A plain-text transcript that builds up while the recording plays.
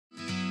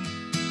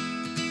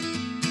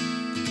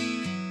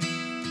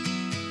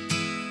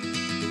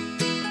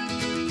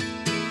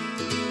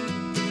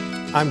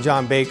I'm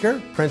John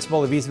Baker,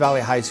 principal of East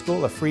Valley High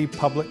School, a free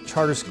public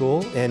charter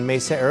school in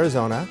Mesa,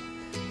 Arizona,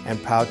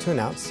 and proud to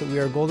announce that we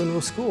are a Golden Rule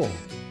school.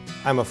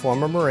 I'm a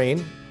former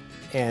Marine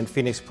and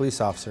Phoenix police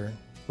officer.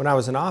 When I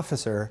was an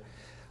officer,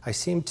 I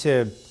seemed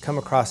to come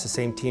across the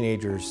same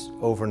teenagers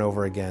over and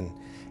over again,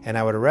 and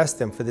I would arrest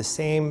them for the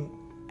same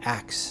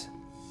acts.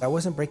 I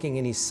wasn't breaking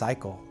any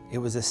cycle. It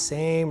was the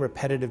same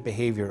repetitive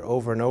behavior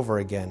over and over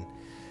again.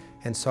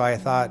 And so I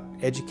thought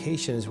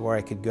education is where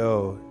I could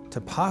go to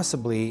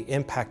possibly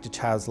impact a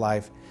child's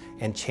life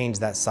and change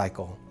that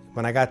cycle.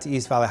 When I got to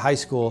East Valley High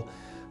School,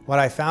 what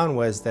I found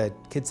was that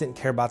kids didn't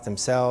care about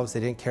themselves, they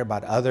didn't care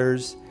about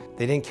others,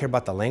 they didn't care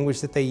about the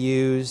language that they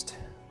used.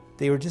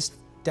 They were just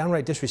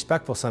downright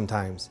disrespectful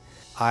sometimes.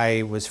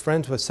 I was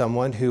friends with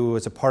someone who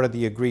was a part of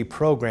the Agree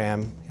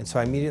program, and so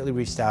I immediately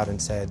reached out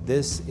and said,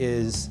 this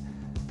is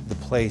the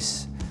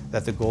place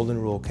that the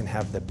Golden Rule can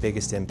have the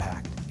biggest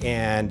impact.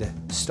 And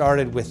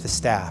started with the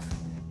staff,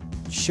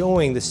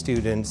 showing the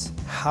students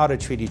how to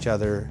treat each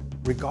other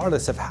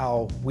regardless of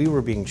how we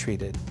were being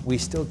treated. We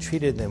still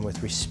treated them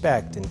with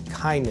respect and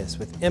kindness,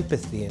 with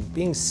empathy and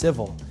being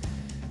civil.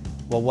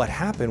 Well, what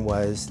happened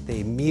was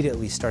they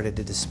immediately started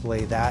to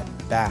display that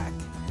back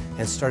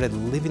and started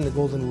living the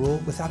Golden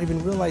Rule without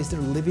even realizing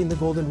they're living the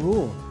Golden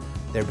Rule.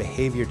 Their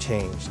behavior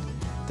changed,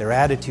 their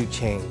attitude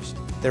changed,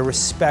 their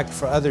respect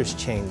for others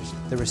changed,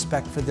 their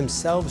respect for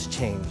themselves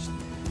changed,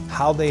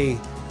 how they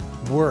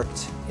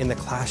worked in the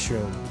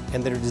classroom,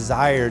 and their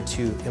desire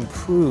to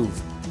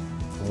improve.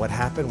 And what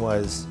happened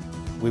was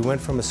we went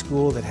from a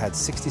school that had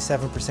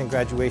 67%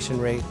 graduation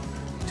rate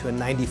to a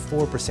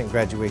 94%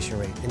 graduation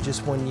rate in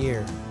just 1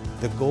 year.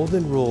 The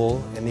Golden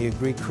Rule and the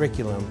Agree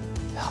curriculum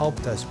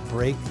helped us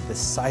break the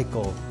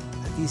cycle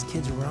that these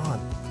kids were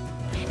on.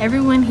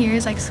 Everyone here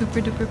is like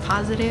super duper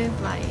positive.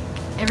 Like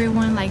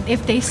everyone, like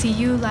if they see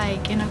you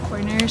like in a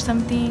corner or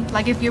something,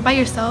 like if you're by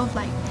yourself,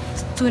 like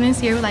students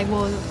here like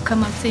will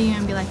come up to you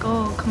and be like,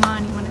 oh, come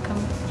on, you want to come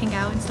hang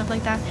out and stuff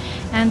like that.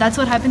 And that's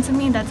what happened to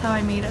me. That's how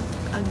I made a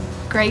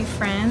great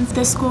friends.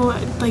 This school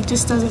like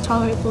just doesn't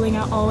tolerate bullying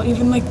at all.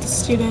 Even like the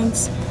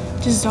students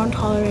just don't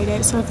tolerate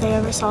it. So if they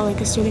ever saw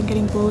like a student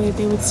getting bullied,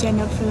 they would stand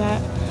up for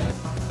that.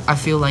 I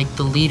feel like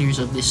the leaders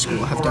of this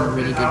school have done a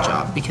really good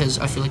job, because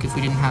I feel like if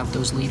we didn't have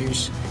those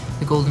leaders,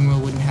 the Golden Rule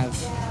wouldn't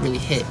have really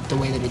hit the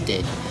way that it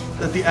did.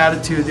 That the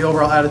attitude, the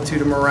overall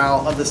attitude and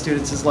morale of the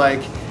students is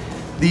like,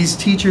 these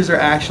teachers are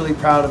actually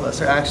proud of us.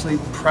 They're actually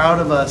proud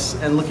of us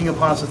and looking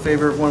upon us with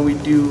favor when we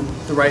do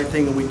the right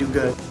thing and we do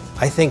good.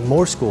 I think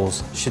more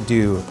schools should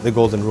do the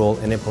Golden Rule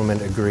and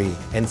implement Agree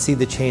and see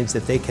the change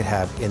that they could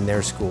have in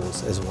their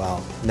schools as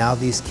well. Now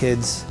these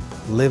kids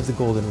live the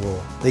Golden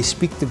Rule. They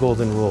speak the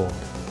Golden Rule,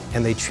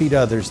 and they treat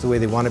others the way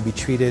they want to be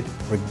treated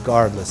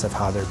regardless of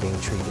how they're being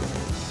treated.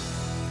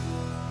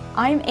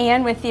 I'm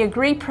Ann with the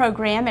Agree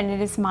program, and it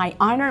is my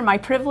honor and my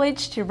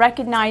privilege to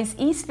recognize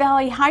East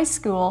Valley High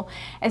School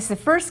as the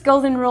first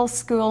Golden Rule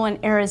school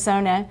in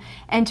Arizona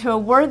and to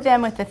award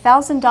them with a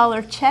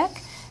 $1,000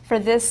 check for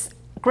this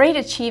great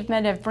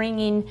achievement of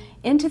bringing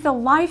into the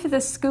life of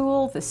the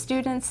school, the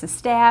students, the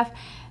staff,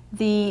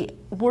 the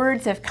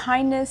words of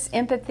kindness,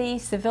 empathy,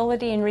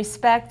 civility, and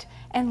respect,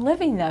 and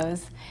living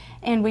those.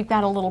 And we've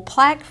got a little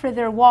plaque for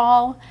their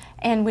wall,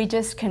 and we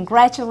just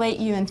congratulate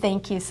you and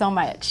thank you so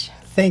much.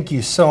 Thank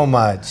you so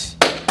much.